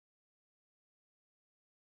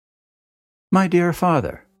My dear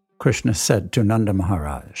father, Krishna said to Nanda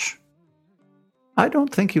Maharaj, I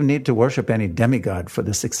don't think you need to worship any demigod for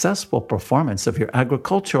the successful performance of your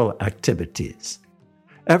agricultural activities.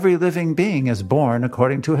 Every living being is born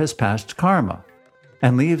according to his past karma,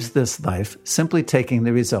 and leaves this life simply taking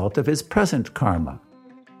the result of his present karma.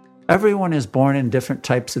 Everyone is born in different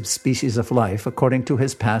types of species of life according to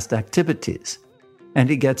his past activities, and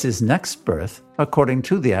he gets his next birth according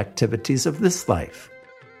to the activities of this life.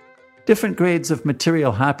 Different grades of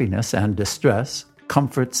material happiness and distress,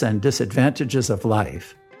 comforts and disadvantages of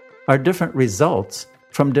life, are different results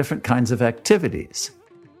from different kinds of activities,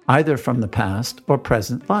 either from the past or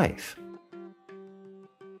present life.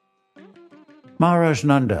 Maharaj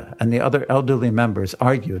Nanda and the other elderly members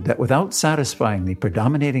argued that without satisfying the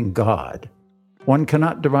predominating God, one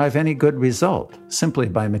cannot derive any good result simply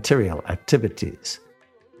by material activities.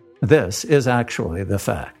 This is actually the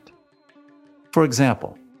fact. For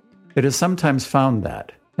example, it is sometimes found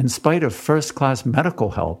that, in spite of first-class medical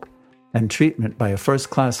help and treatment by a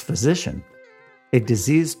first-class physician, a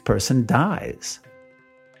diseased person dies.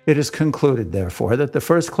 It is concluded, therefore, that the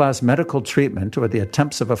first-class medical treatment or the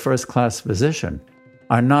attempts of a first-class physician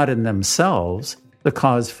are not in themselves the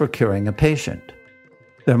cause for curing a patient.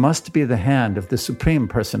 There must be the hand of the Supreme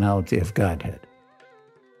Personality of Godhead.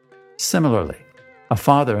 Similarly, a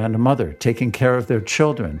father and a mother taking care of their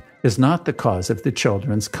children is not the cause of the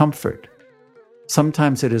children's comfort.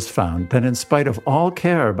 Sometimes it is found that in spite of all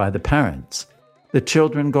care by the parents, the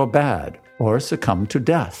children go bad or succumb to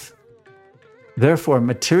death. Therefore,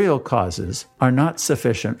 material causes are not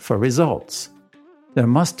sufficient for results. There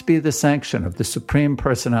must be the sanction of the Supreme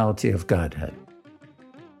Personality of Godhead.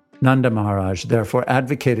 Nanda Maharaj therefore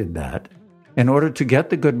advocated that, in order to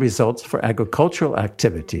get the good results for agricultural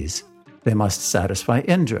activities, they must satisfy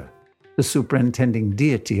Indra, the superintending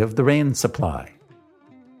deity of the rain supply.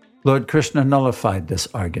 Lord Krishna nullified this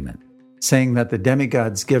argument, saying that the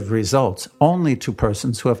demigods give results only to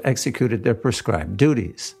persons who have executed their prescribed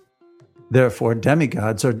duties. Therefore,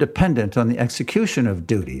 demigods are dependent on the execution of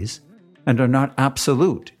duties and are not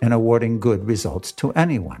absolute in awarding good results to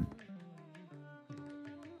anyone.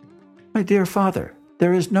 My dear father,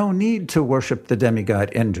 there is no need to worship the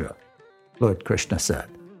demigod Indra, Lord Krishna said.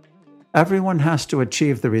 Everyone has to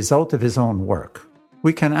achieve the result of his own work.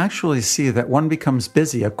 We can actually see that one becomes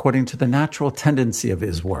busy according to the natural tendency of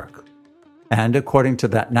his work. And according to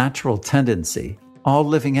that natural tendency, all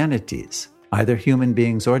living entities, either human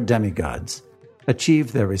beings or demigods,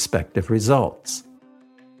 achieve their respective results.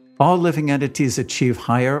 All living entities achieve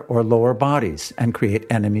higher or lower bodies and create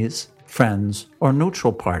enemies, friends, or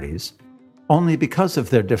neutral parties only because of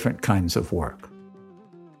their different kinds of work.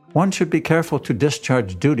 One should be careful to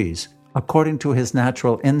discharge duties according to his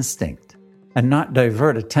natural instinct and not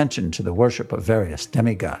divert attention to the worship of various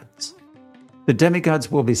demigods. The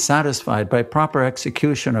demigods will be satisfied by proper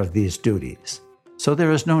execution of these duties, so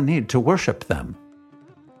there is no need to worship them.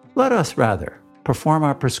 Let us, rather, perform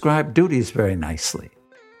our prescribed duties very nicely.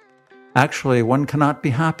 Actually, one cannot be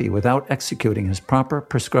happy without executing his proper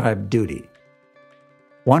prescribed duty.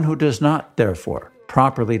 One who does not, therefore,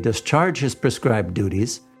 properly discharge his prescribed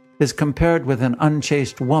duties is compared with an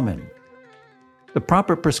unchaste woman. The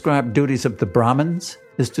proper prescribed duties of the Brahmins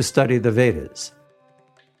is to study the Vedas.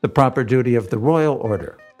 The proper duty of the royal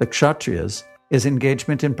order, the Kshatriyas, is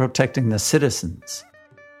engagement in protecting the citizens.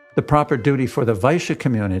 The proper duty for the Vaishya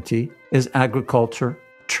community is agriculture,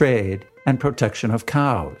 trade, and protection of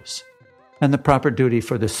cows. And the proper duty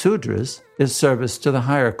for the Sudras is service to the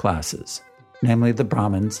higher classes, namely the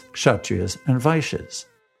Brahmins, Kshatriyas, and Vaishyas.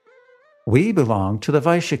 We belong to the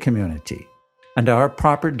Vaishya community, and our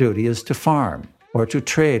proper duty is to farm, or to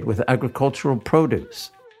trade with agricultural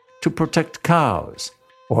produce, to protect cows,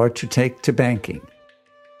 or to take to banking.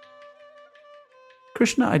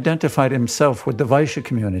 Krishna identified himself with the Vaishya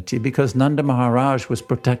community because Nanda Maharaj was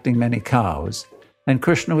protecting many cows, and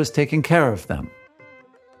Krishna was taking care of them.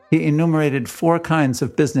 He enumerated 4 kinds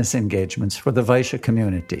of business engagements for the Vaishya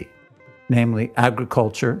community, namely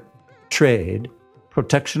agriculture, trade,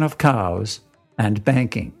 protection of cows, and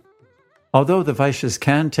banking. Although the Vaishyas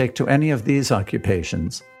can take to any of these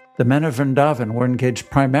occupations, the men of Vrindavan were engaged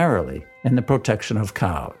primarily in the protection of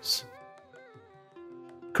cows.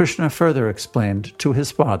 Krishna further explained to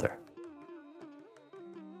his father,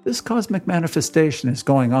 this cosmic manifestation is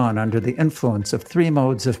going on under the influence of 3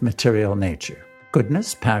 modes of material nature: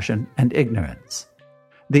 goodness, passion, and ignorance.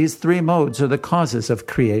 These 3 modes are the causes of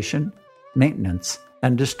creation, maintenance,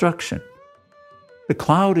 and destruction. The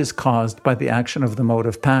cloud is caused by the action of the mode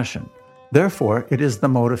of passion. Therefore, it is the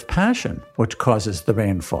mode of passion which causes the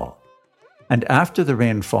rainfall. And after the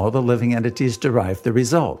rainfall, the living entities derive the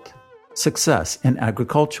result. success in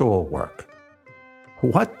agricultural work.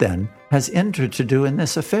 What then has Indra to do in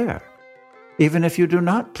this affair? Even if you do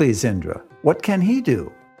not please Indra, what can he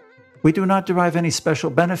do? We do not derive any special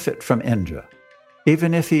benefit from Indra.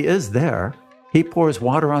 Even if he is there, he pours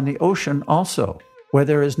water on the ocean also, where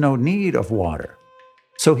there is no need of water.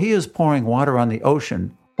 So he is pouring water on the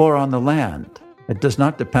ocean or on the land. It does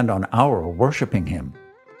not depend on our worshiping him.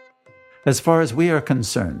 As far as we are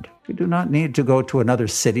concerned, we do not need to go to another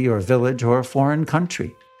city or village or a foreign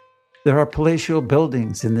country. There are palatial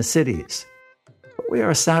buildings in the cities, but we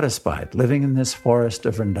are satisfied living in this forest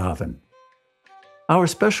of Vrindavan. Our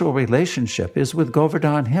special relationship is with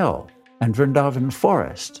Govardhan Hill and Vrindavan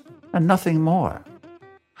Forest, and nothing more.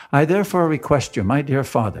 I therefore request you, my dear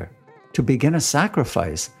father, to begin a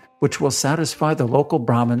sacrifice which will satisfy the local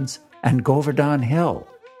Brahmins and Govardhan Hill,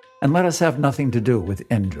 and let us have nothing to do with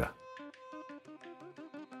Indra.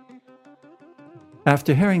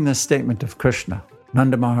 After hearing this statement of Krishna,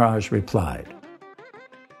 Nanda Maharaj replied,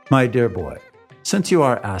 My dear boy, since you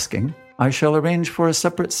are asking, I shall arrange for a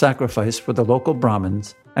separate sacrifice for the local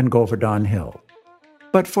Brahmins and Govardhan Hill.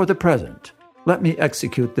 But for the present, let me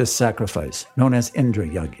execute this sacrifice known as Indra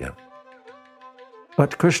Yagya.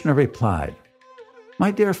 But Krishna replied,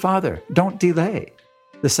 My dear father, don't delay.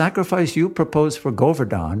 The sacrifice you propose for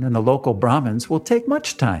Govardhan and the local Brahmins will take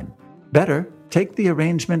much time. Better, take the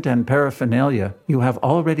arrangement and paraphernalia you have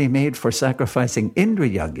already made for sacrificing Indra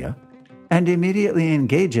Yagya and immediately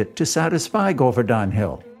engage it to satisfy Govardhan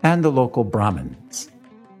Hill and the local Brahmins.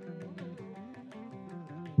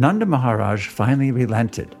 Nanda Maharaj finally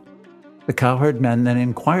relented. The cowherd men then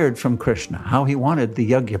inquired from Krishna how he wanted the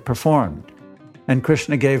yagya performed, and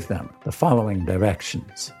Krishna gave them the following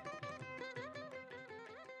directions.